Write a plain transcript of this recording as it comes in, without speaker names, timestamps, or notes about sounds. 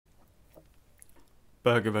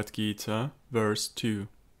Bhagavad Gita, verse 2.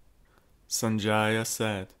 Sanjaya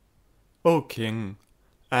said, O king,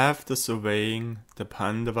 after surveying the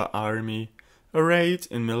Pandava army arrayed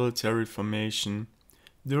in military formation,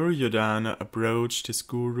 Duryodhana approached his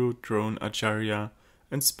guru Dronacharya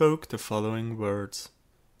and spoke the following words.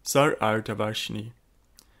 Sarartha-varshini.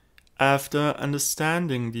 After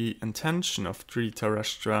understanding the intention of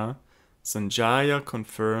Dhritarashtra, Sanjaya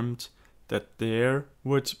confirmed that there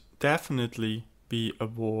would definitely be a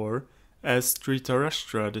war as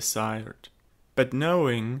Dhritarashtra desired. But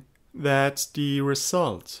knowing that the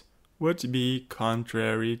result would be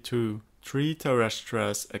contrary to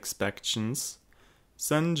Dhritarashtra's expectations,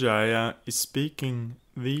 Sanjaya is speaking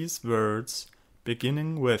these words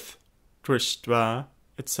beginning with Drishtva,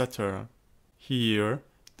 etc. Here,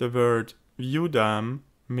 the word Vyudam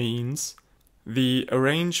means the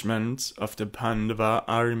arrangement of the Pandava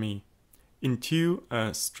army into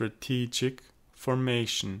a strategic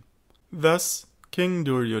formation. Thus, King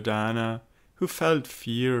Duryodhana, who felt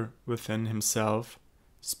fear within himself,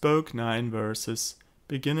 spoke 9 verses,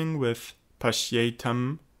 beginning with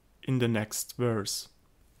Pashyetam in the next verse.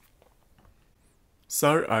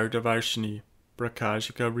 Sarartha-varshini,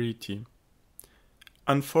 Prakashika Riti.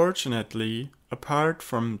 Unfortunately, apart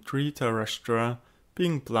from Dhritarashtra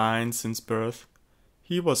being blind since birth,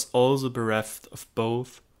 he was also bereft of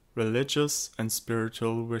both religious and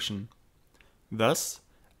spiritual vision. Thus,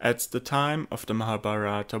 at the time of the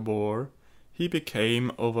Mahabharata war, he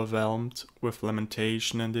became overwhelmed with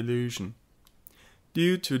lamentation and delusion.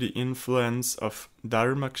 Due to the influence of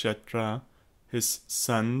Dharma-kshetra, his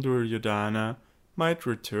son Duryodhana might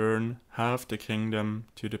return half the kingdom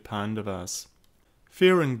to the Pandavas.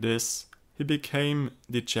 Fearing this, he became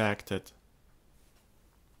dejected.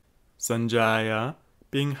 Sanjaya,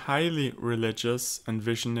 being highly religious and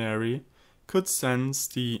visionary, could sense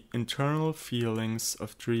the internal feelings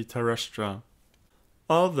of Dhritarashtra.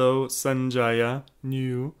 Although Sanjaya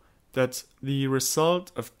knew that the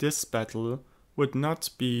result of this battle would not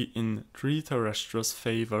be in Dhritarashtra's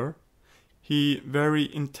favor, he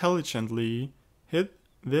very intelligently hid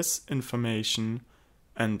this information,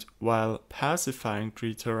 and while pacifying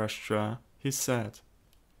Dhritarashtra, he said,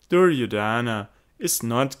 Duryodhana is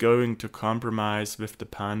not going to compromise with the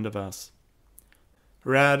Pandavas.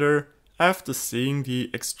 Rather, after seeing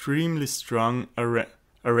the extremely strong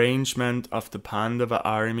arrangement of the Pandava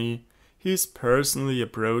army, he is personally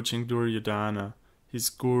approaching Duryodhana, his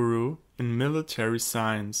guru in military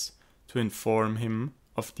science, to inform him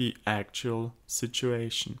of the actual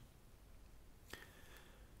situation.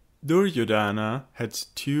 Duryodhana had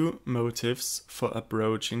 2 motives for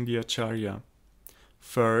approaching the Acharya.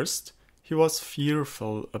 First, he was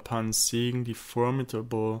fearful upon seeing the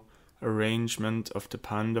formidable arrangement of the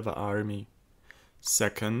Pandava army.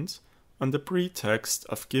 Second, on the pretext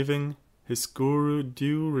of giving his guru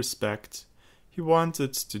due respect, he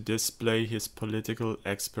wanted to display his political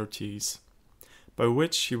expertise, by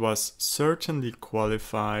which he was certainly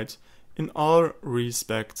qualified in all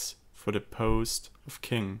respects for the post of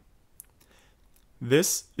king.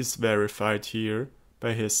 This is verified here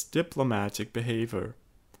by his diplomatic behavior.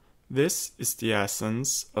 This is the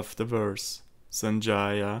essence of the verse,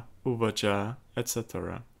 Sanjaya, Uvaja,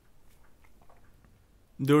 etc.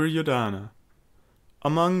 Duryodhana.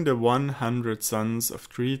 Among the 100 sons of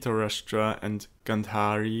Dhritarashtra and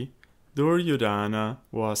Gandhari, Duryodhana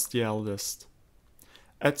was the eldest.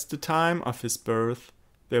 At the time of his birth,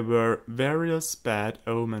 there were various bad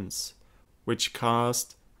omens, which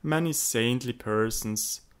caused many saintly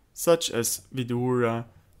persons, such as Vidura,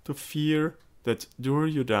 to fear that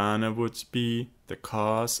Duryodhana would be the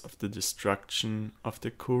cause of the destruction of the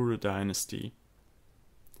Kuru dynasty.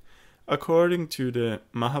 According to the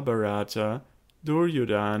Mahabharata,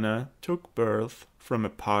 Duryodhana took birth from a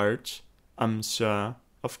part, Amsha,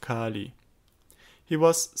 of Kali. He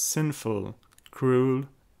was sinful, cruel,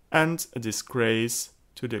 and a disgrace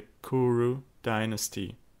to the Kuru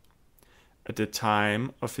dynasty. At the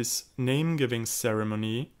time of his name-giving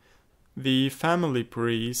ceremony, the family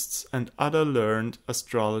priests and other learned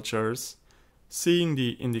astrologers, seeing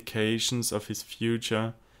the indications of his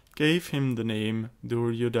future, gave him the name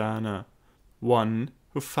Duryodhana, one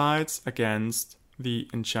who fights against the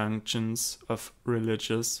injunctions of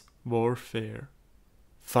religious warfare.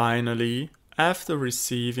 Finally, after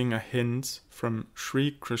receiving a hint from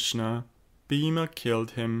Shri Krischna, Bhima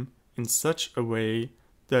killed him in such a way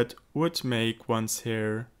that would make one's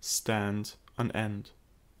hair stand on end.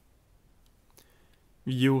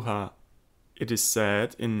 Vyuha. It is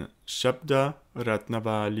said in Shabda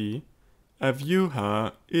Ratnavali, a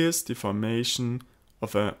vyuha is the formation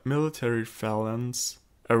of a military phalanx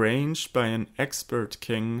arranged by an expert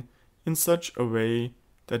king in such a way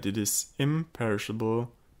that it is imperishable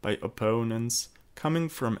by opponents coming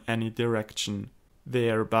from any direction,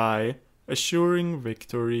 thereby assuring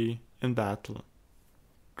victory in battle.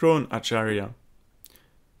 Dronacharya.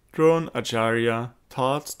 Dronacharya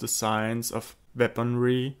taught the science of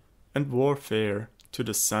weaponry and warfare to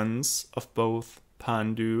the sons of both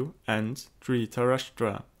Pandu and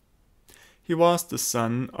Dhritarashtra. He was the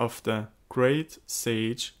son of the great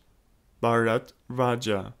sage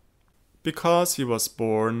Bharadvaja. Because he was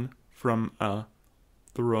born from a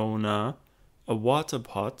Drona, a water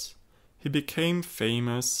pot, he became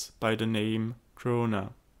famous by the name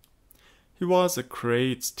Drona. He was a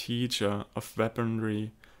great teacher of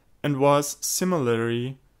weaponry and was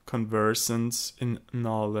similarly conversant in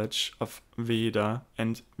knowledge of Veda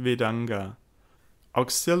and Vedanga,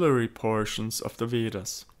 auxiliary portions of the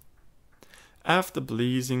Vedas. After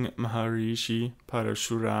pleasing Maharishi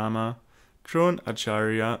Parashurama,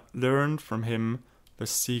 Dronacharya learned from him the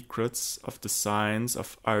secrets of the science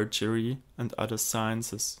of archery and other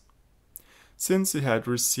sciences. Since he had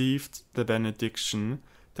received the benediction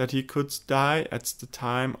that he could die at the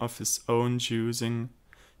time of his own choosing,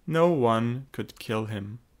 no one could kill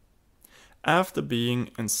him. After being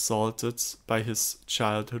insulted by his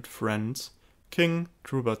childhood friend, King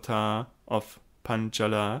Dhrupada of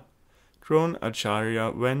Panchala,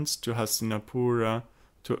 Dronacharya went to Hastinapura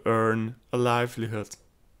to earn a livelihood.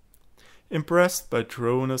 Impressed by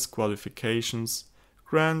Drona's qualifications,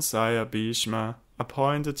 grandsire Bhishma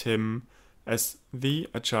appointed him as the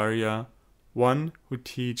Acharya, one who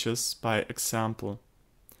teaches by example,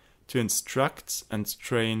 to instruct and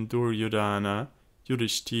train Duryodhana,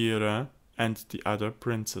 Yudhishthira, and the other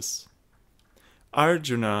princes.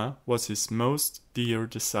 Arjuna was his most dear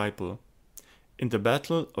disciple. In the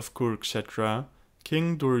battle of Kurukshetra,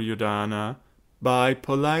 King Duryodhana, by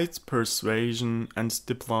polite persuasion and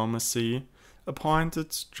diplomacy, appointed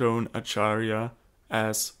Dronacharya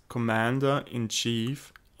as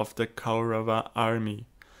commander-in-chief of the Kaurava army,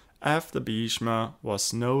 after Bhishma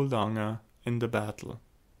was no longer in the battle.